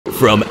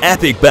From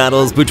epic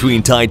battles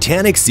between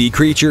titanic sea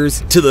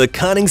creatures to the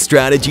cunning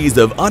strategies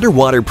of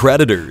underwater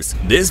predators,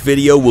 this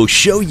video will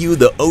show you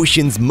the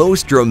ocean's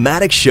most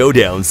dramatic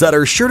showdowns that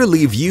are sure to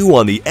leave you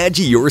on the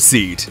edge of your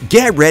seat.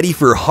 Get ready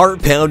for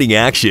heart-pounding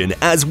action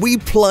as we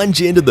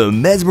plunge into the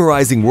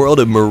mesmerizing world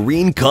of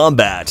marine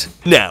combat.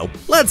 Now,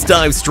 let's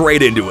dive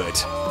straight into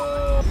it.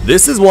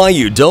 This is why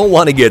you don't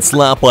want to get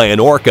slapped by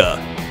an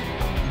orca.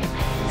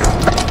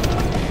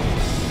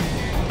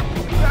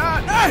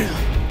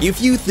 If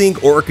you think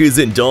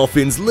orcas and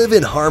dolphins live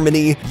in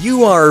harmony,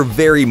 you are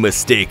very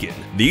mistaken.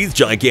 These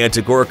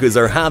gigantic orcas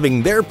are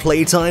having their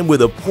playtime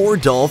with a poor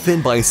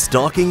dolphin by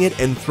stalking it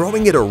and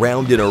throwing it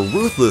around in a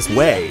ruthless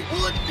way.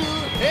 What the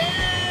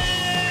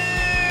hell?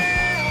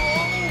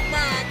 Oh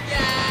my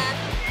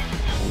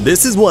God!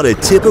 This is what a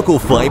typical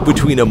fight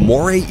between a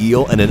moray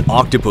eel and an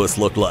octopus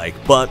look like,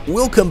 but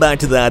we'll come back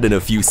to that in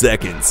a few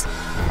seconds.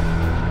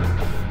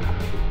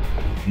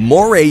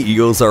 Moray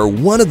eels are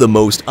one of the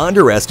most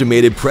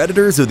underestimated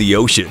predators of the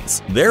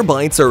oceans. Their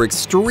bites are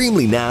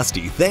extremely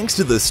nasty thanks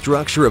to the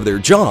structure of their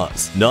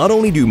jaws. Not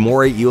only do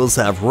moray eels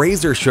have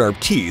razor-sharp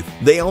teeth,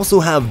 they also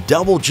have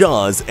double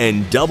jaws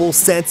and double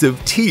sets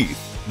of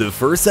teeth. The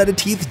first set of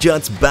teeth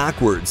juts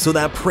backwards so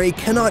that prey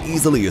cannot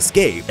easily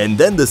escape, and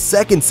then the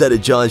second set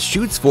of jaws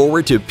shoots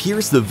forward to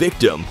pierce the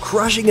victim,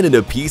 crushing it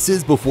into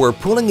pieces before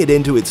pulling it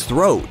into its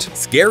throat.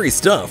 Scary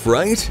stuff,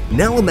 right?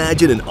 Now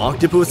imagine an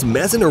octopus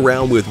messing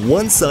around with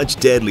one such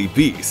deadly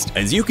beast.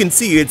 As you can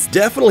see, it's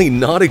definitely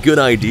not a good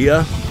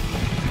idea.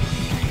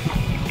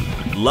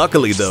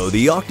 Luckily though,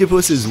 the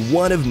octopus is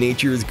one of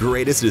nature's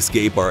greatest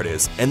escape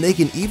artists, and they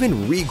can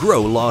even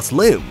regrow lost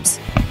limbs.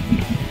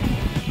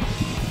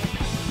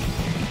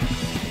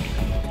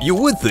 You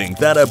would think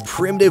that a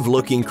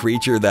primitive-looking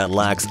creature that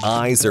lacks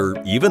eyes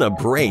or even a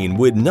brain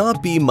would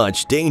not be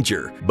much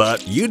danger,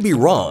 but you'd be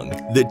wrong.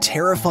 The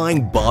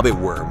terrifying bobbit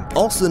worm,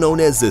 also known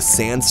as the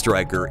sand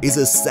striker, is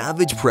a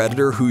savage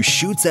predator who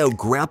shoots out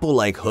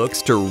grapple-like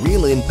hooks to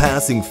reel in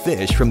passing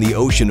fish from the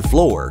ocean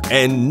floor.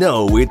 And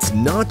no, it's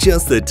not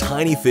just the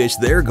tiny fish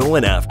they're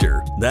going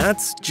after.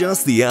 That's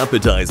just the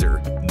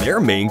appetizer. Their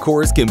main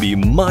course can be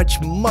much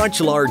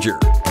larger.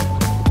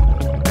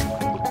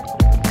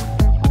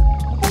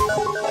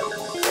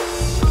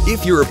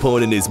 If your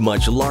opponent is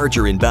much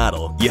larger in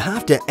battle, you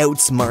have to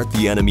outsmart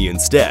the enemy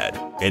instead.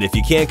 And if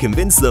you can't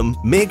convince them,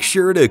 make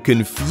sure to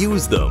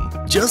confuse them.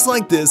 Just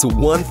like this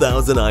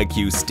 1000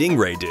 IQ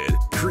stingray did,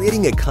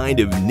 creating a kind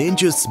of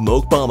ninja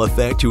smoke bomb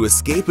effect to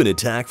escape an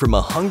attack from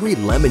a hungry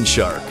lemon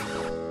shark.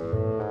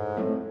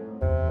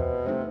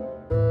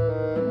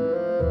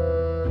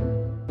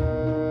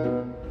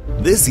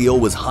 This eel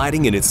was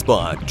hiding in its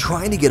spot,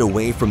 trying to get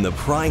away from the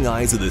prying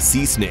eyes of the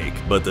sea snake,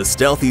 but the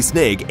stealthy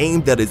snake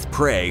aimed at its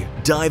prey,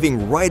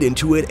 diving right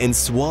into it and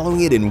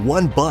swallowing it in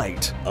one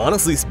bite.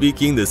 Honestly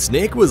speaking, the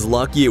snake was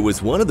lucky it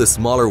was one of the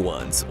smaller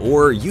ones,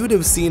 or you'd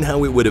have seen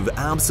how it would have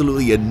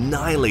absolutely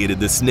annihilated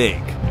the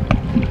snake.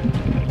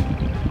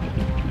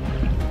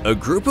 A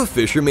group of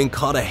fishermen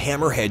caught a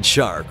hammerhead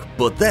shark,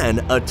 but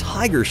then a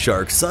tiger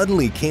shark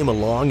suddenly came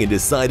along and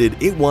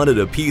decided it wanted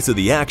a piece of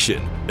the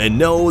action. And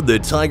no, the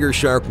tiger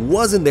shark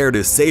wasn't there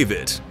to save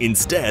it.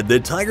 Instead, the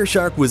tiger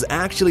shark was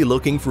actually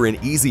looking for an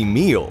easy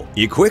meal.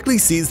 It quickly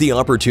seized the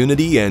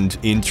opportunity and,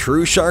 in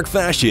true shark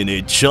fashion,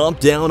 it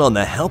chomped down on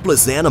the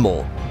helpless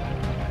animal.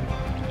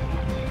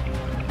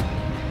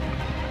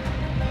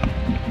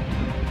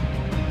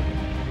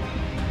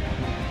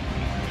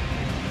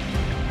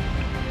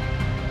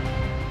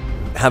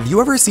 Have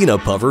you ever seen a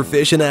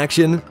pufferfish in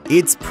action?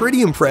 It's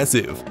pretty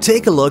impressive.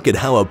 Take a look at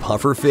how a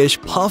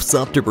pufferfish puffs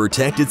up to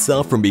protect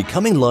itself from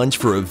becoming lunch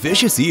for a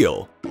vicious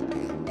eel.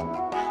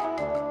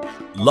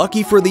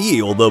 Lucky for the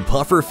eel, the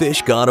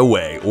pufferfish got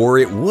away, or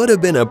it would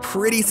have been a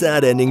pretty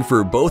sad ending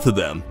for both of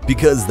them,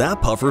 because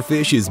that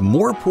pufferfish is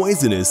more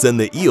poisonous than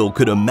the eel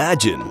could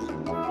imagine.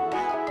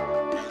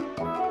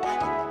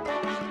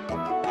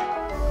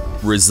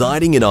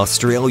 Residing in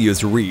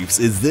Australia's reefs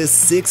is this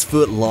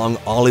 6-foot-long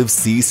olive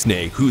sea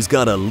snake who's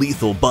got a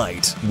lethal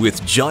bite.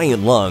 With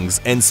giant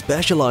lungs and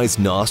specialized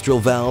nostril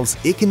valves,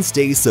 it can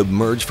stay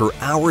submerged for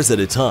hours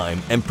at a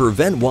time and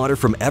prevent water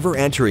from ever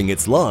entering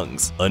its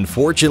lungs.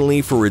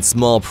 Unfortunately for its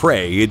small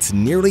prey, it's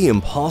nearly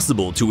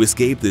impossible to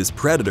escape this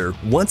predator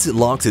once it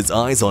locks its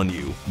eyes on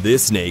you.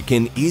 This snake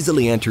can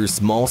easily enter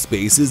small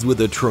spaces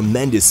with a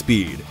tremendous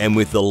speed, and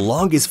with the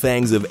longest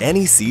fangs of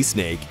any sea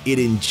snake, it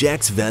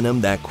injects venom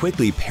that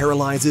quickly paralyzes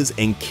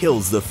and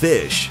kills the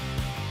fish.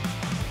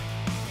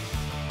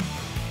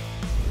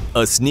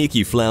 A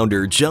sneaky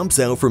flounder jumps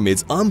out from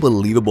its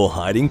unbelievable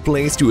hiding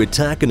place to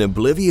attack an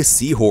oblivious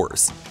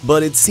seahorse.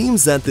 But it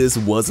seems that this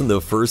wasn't the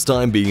first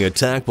time being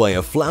attacked by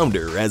a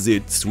flounder, as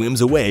it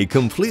swims away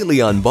completely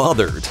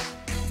unbothered.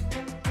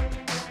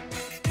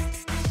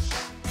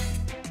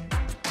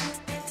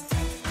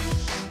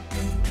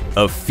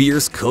 A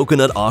fierce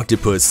coconut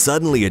octopus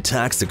suddenly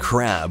attacks a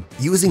crab,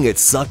 using its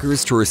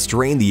suckers to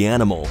restrain the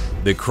animal.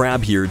 The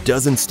crab here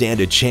doesn't stand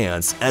a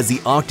chance, as the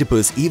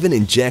octopus even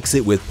injects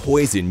it with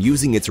poison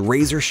using its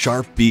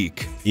razor-sharp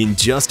beak. In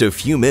just a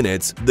few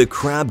minutes, the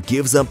crab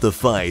gives up the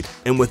fight,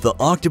 and with the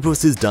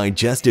octopus's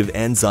digestive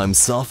enzymes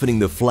softening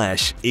the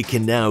flesh, it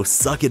can now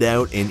suck it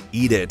out and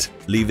eat it,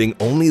 leaving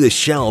only the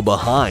shell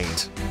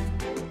behind.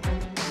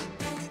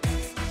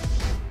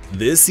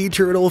 This sea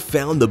turtle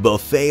found the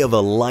buffet of a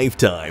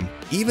lifetime.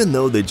 Even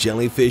though the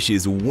jellyfish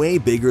is way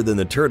bigger than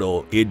the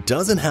turtle, it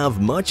doesn't have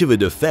much of a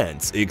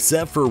defense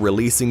except for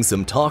releasing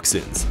some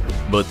toxins.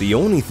 But the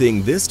only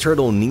thing this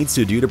turtle needs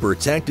to do to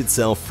protect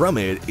itself from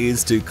it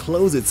is to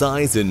close its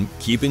eyes and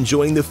keep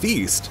enjoying the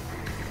feast.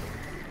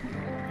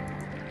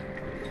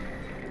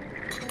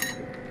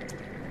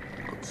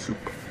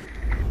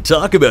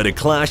 Talk about a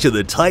clash of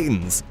the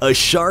titans, a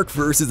shark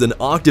versus an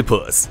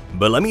octopus.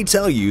 But let me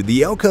tell you,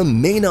 the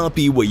outcome may not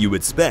be what you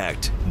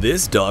expect.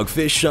 This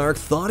dogfish shark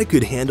thought it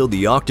could handle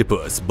the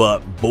octopus, but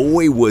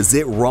boy was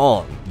it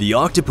wrong. The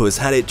octopus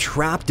had it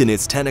trapped in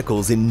its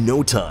tentacles in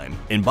no time,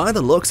 and by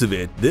the looks of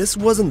it, this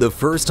wasn't the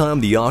first time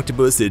the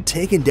octopus had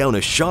taken down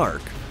a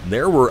shark.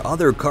 There were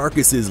other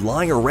carcasses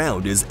lying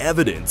around as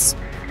evidence.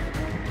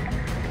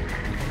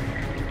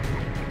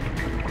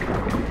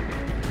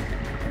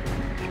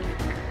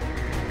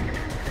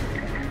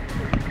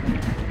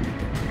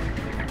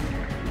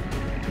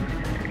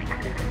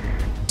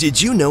 Did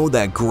you know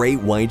that great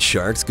white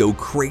sharks go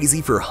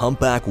crazy for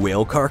humpback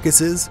whale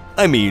carcasses?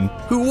 I mean,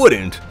 who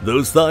wouldn't?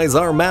 Those thighs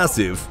are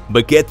massive.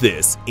 But get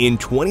this, in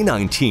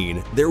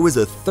 2019, there was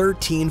a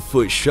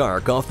 13-foot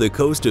shark off the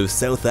coast of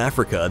South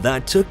Africa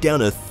that took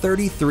down a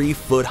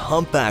 33-foot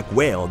humpback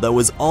whale that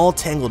was all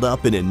tangled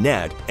up in a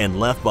net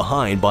and left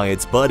behind by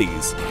its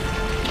buddies.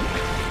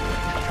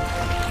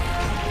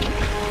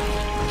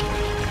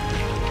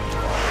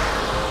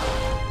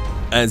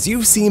 As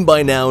you've seen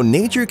by now,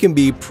 nature can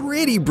be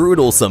pretty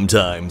brutal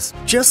sometimes.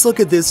 Just look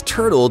at this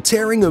turtle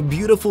tearing a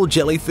beautiful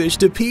jellyfish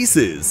to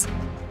pieces.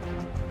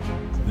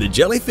 The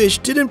jellyfish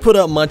didn't put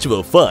up much of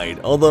a fight,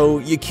 although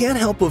you can't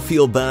help but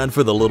feel bad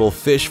for the little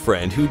fish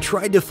friend who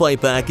tried to fight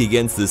back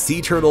against the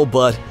sea turtle,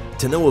 but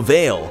to no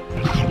avail.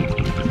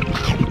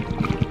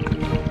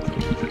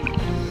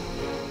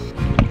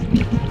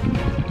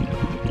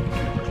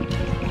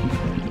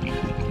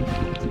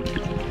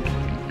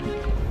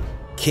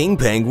 King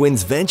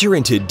penguins venture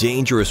into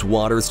dangerous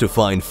waters to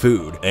find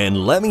food, and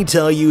let me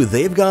tell you,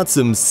 they've got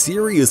some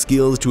serious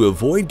skills to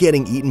avoid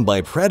getting eaten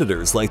by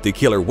predators like the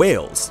killer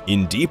whales.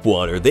 In deep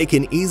water, they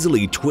can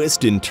easily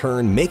twist and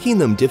turn, making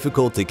them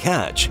difficult to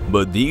catch,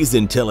 but these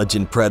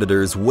intelligent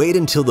predators wait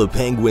until the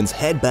penguins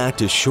head back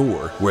to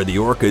shore, where the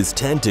orcas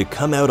tend to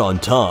come out on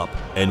top.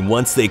 And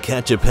once they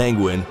catch a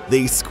penguin,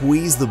 they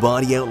squeeze the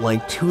body out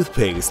like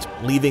toothpaste,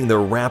 leaving the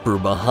wrapper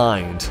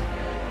behind.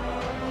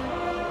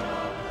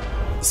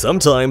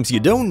 Sometimes you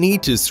don't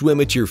need to swim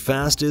at your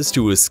fastest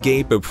to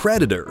escape a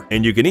predator,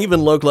 and you can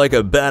even look like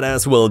a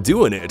badass while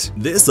doing it.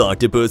 This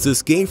octopus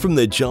escaped from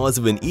the jaws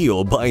of an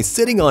eel by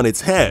sitting on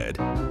its head.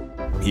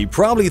 He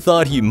probably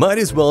thought he might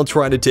as well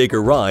try to take a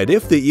ride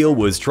if the eel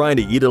was trying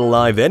to eat it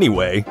alive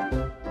anyway.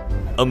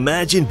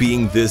 Imagine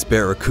being this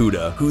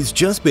barracuda who's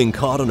just been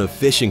caught on a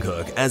fishing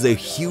hook as a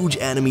huge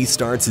enemy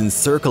starts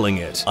encircling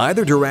it.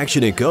 Either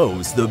direction it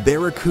goes, the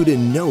barracuda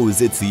knows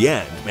it's the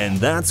end, and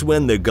that's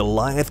when the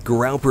Goliath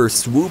grouper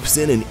swoops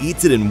in and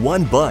eats it in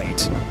one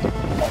bite.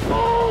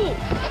 Oh!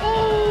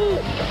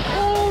 Oh!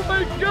 Oh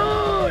my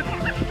God!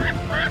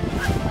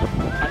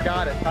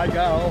 I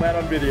got all that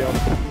on video.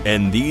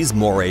 And these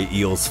moray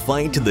eels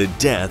fight to the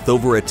death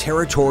over a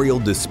territorial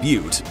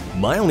dispute.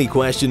 My only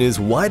question is,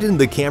 why didn't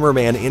the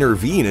cameraman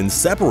intervene and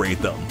separate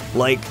them?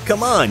 Like,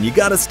 come on, you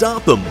gotta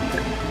stop them.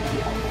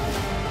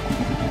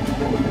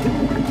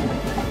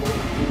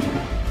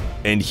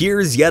 And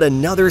here's yet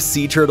another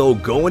sea turtle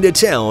going to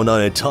town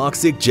on a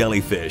toxic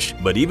jellyfish.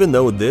 But even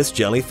though this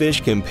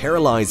jellyfish can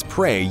paralyze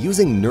prey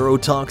using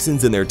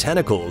neurotoxins in their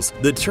tentacles,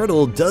 the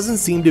turtle doesn't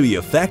seem to be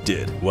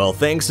affected. Well,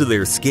 thanks to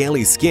their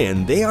scaly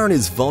skin, they aren't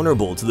as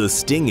vulnerable to the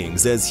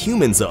stingings as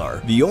humans are.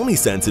 The only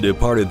sensitive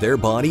part of their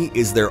body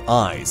is their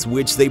eyes,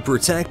 which they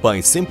protect by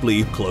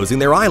simply closing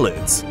their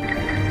eyelids.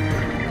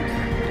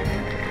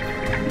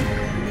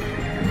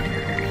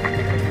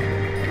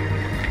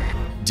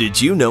 Did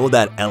you know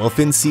that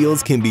elephant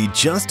seals can be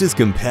just as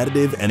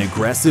competitive and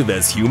aggressive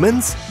as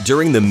humans?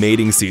 During the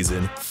mating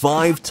season,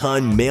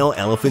 5-ton male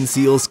elephant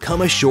seals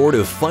come ashore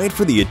to fight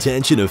for the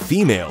attention of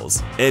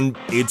females. And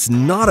it's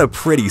not a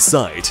pretty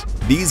sight.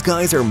 These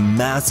guys are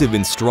massive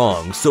and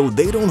strong, so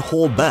they don't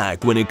hold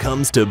back when it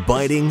comes to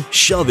biting,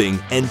 shoving,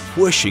 and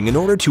pushing in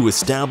order to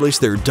establish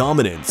their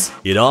dominance.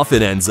 It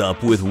often ends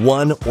up with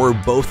one or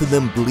both of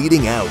them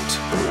bleeding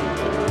out.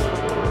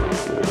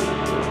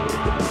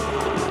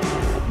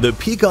 The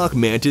peacock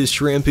mantis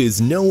shrimp is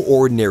no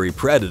ordinary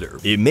predator.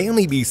 It may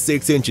only be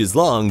 6 inches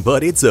long,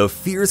 but it's a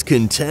fierce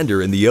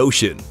contender in the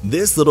ocean.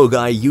 This little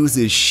guy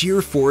uses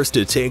sheer force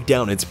to take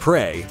down its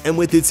prey, and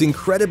with its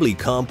incredibly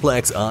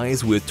complex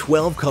eyes with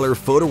 12 color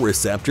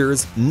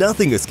photoreceptors,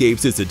 nothing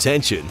escapes its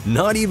attention,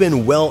 not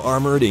even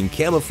well-armored and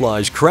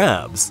camouflaged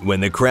crabs. When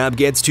the crab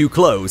gets too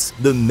close,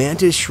 the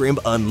mantis shrimp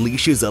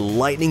unleashes a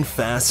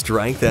lightning-fast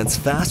strike that's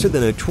faster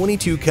than a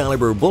 .22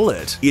 caliber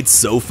bullet. It's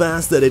so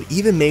fast that it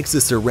even makes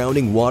the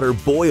surrounding water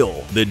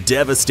boil. The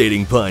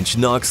devastating punch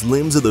knocks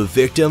limbs of the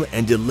victim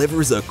and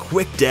delivers a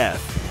quick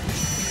death.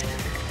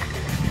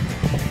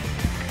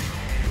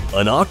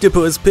 An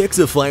octopus picks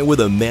a fight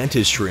with a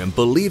mantis shrimp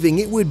believing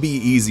it would be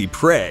easy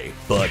prey,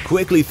 but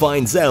quickly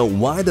finds out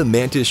why the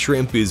mantis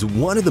shrimp is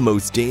one of the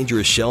most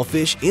dangerous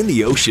shellfish in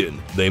the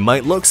ocean. They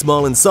might look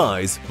small in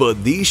size,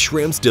 but these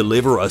shrimps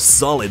deliver a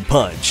solid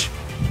punch.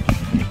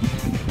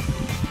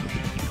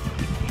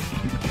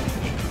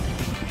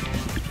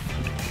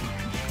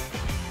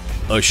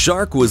 A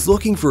shark was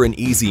looking for an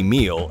easy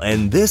meal,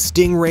 and this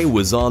stingray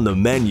was on the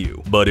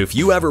menu. But if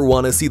you ever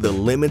want to see the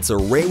limits a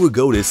ray would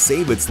go to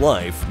save its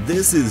life,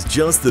 this is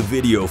just the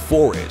video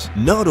for it.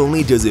 Not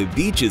only does it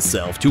beach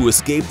itself to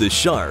escape the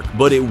shark,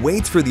 but it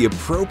waits for the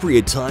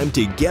appropriate time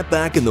to get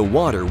back in the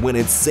water when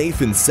it's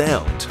safe and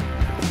sound.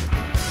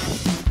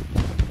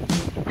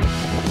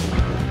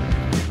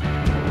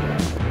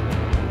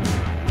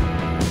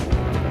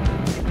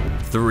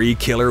 Three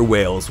killer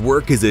whales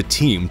work as a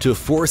team to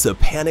force a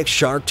panicked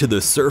shark to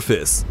the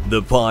surface.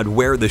 The pod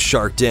wear the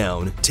shark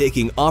down,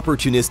 taking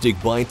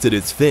opportunistic bites at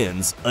its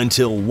fins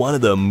until one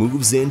of them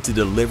moves in to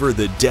deliver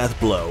the death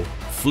blow,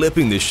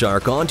 flipping the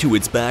shark onto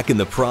its back in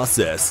the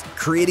process,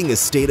 creating a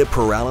state of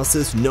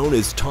paralysis known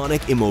as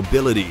tonic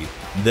immobility.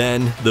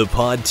 Then, the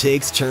pod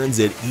takes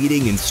turns at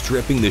eating and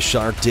stripping the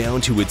shark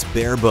down to its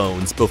bare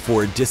bones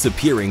before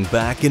disappearing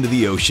back into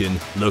the ocean,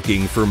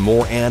 looking for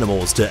more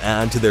animals to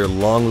add to their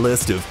long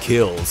list of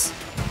kills.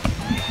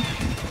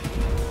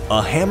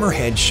 A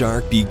hammerhead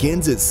shark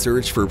begins its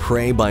search for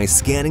prey by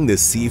scanning the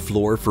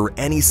seafloor for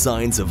any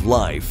signs of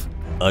life.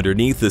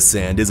 Underneath the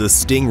sand is a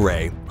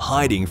stingray,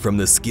 hiding from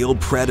the skilled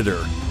predator.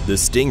 The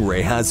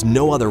stingray has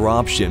no other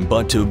option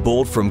but to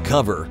bolt from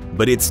cover,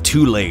 but it's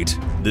too late.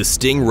 The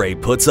stingray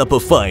puts up a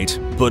fight,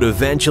 but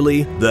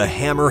eventually, the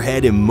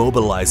hammerhead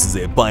immobilizes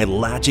it by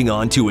latching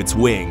onto its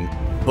wing.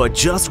 But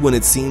just when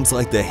it seems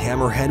like the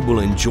hammerhead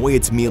will enjoy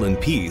its meal in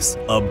peace,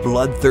 a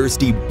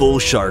bloodthirsty bull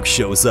shark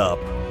shows up.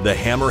 The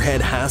hammerhead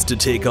has to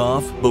take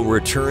off, but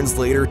returns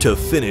later to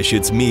finish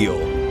its meal.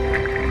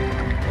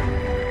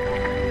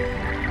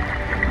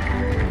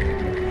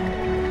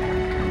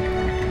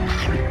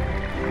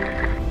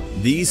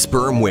 These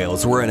sperm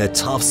whales were in a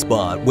tough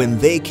spot when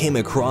they came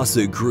across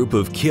a group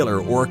of killer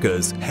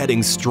orcas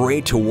heading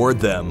straight toward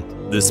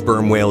them. The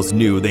sperm whales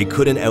knew they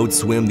couldn't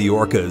outswim the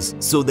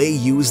orcas, so they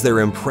used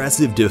their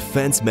impressive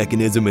defense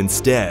mechanism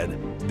instead.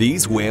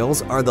 These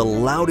whales are the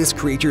loudest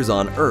creatures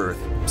on Earth,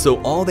 so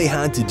all they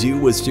had to do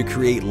was to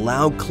create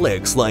loud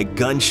clicks like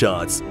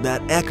gunshots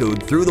that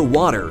echoed through the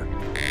water.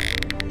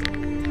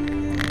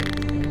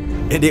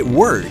 And it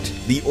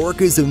worked! The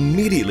orcas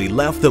immediately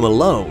left them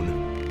alone.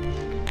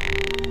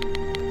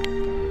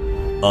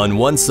 On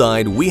one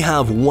side, we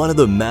have one of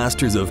the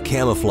masters of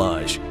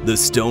camouflage, the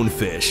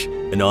stonefish,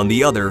 and on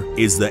the other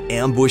is the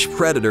ambush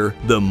predator,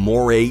 the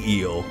moray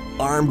eel,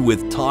 armed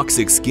with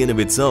toxic skin of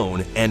its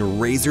own and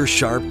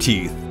razor-sharp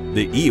teeth.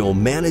 The eel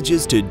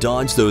manages to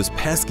dodge those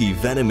pesky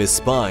venomous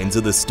spines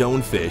of the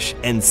stonefish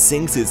and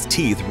sinks its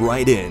teeth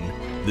right in.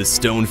 The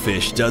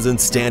stonefish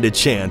doesn't stand a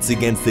chance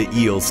against the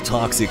eel's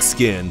toxic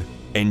skin.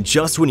 And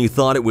just when you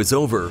thought it was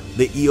over,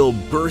 the eel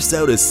bursts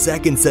out a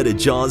second set of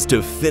jaws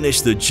to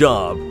finish the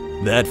job.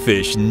 That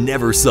fish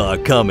never saw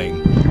it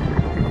coming.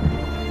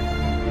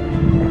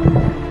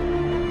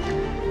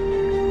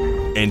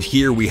 And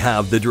here we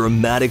have the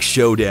dramatic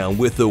showdown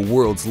with the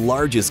world's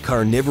largest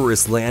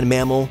carnivorous land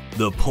mammal,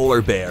 the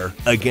polar bear,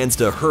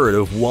 against a herd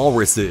of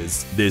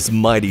walruses. This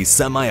mighty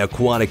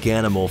semi-aquatic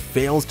animal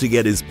fails to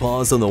get his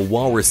paws on the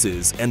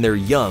walruses and their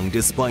young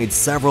despite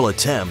several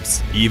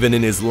attempts. Even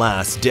in his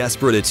last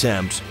desperate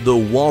attempt, the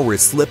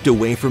walrus slipped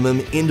away from him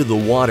into the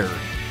water.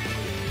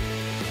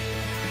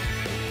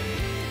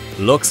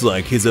 Looks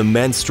like his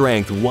immense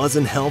strength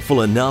wasn't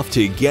helpful enough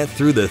to get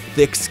through the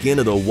thick skin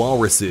of the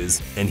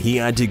walruses, and he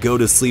had to go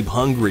to sleep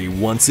hungry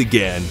once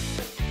again.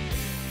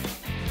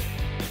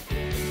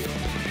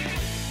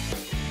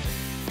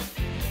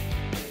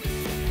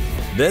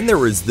 Then there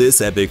was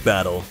this epic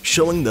battle,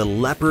 showing the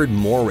leopard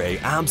moray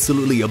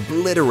absolutely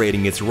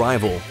obliterating its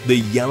rival, the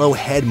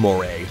yellowhead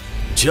moray.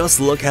 Just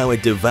look how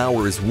it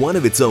devours one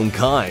of its own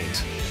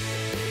kind.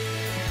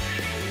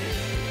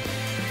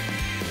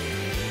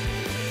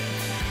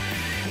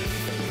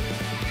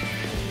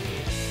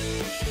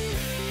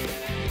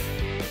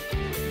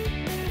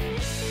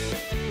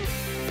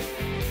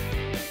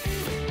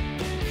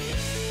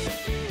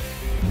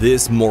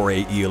 This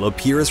moray eel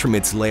appears from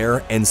its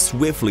lair and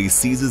swiftly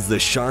seizes the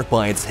shark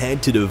by its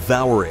head to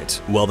devour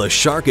it. While the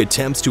shark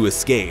attempts to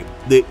escape,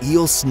 the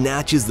eel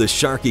snatches the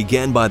shark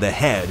again by the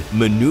head,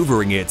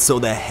 maneuvering it so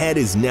the head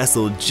is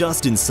nestled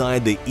just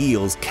inside the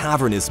eel's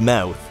cavernous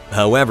mouth.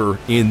 However,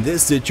 in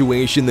this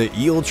situation, the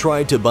eel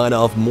tried to bite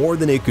off more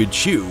than it could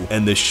chew,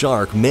 and the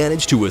shark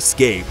managed to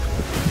escape.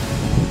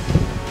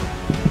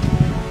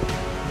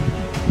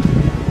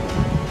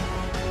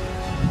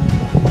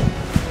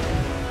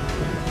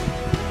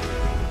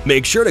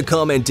 Make sure to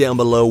comment down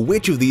below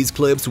which of these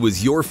clips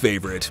was your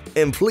favorite,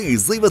 and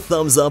please leave a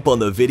thumbs up on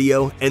the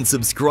video and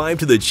subscribe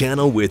to the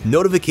channel with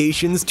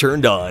notifications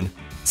turned on.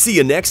 See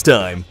you next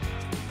time!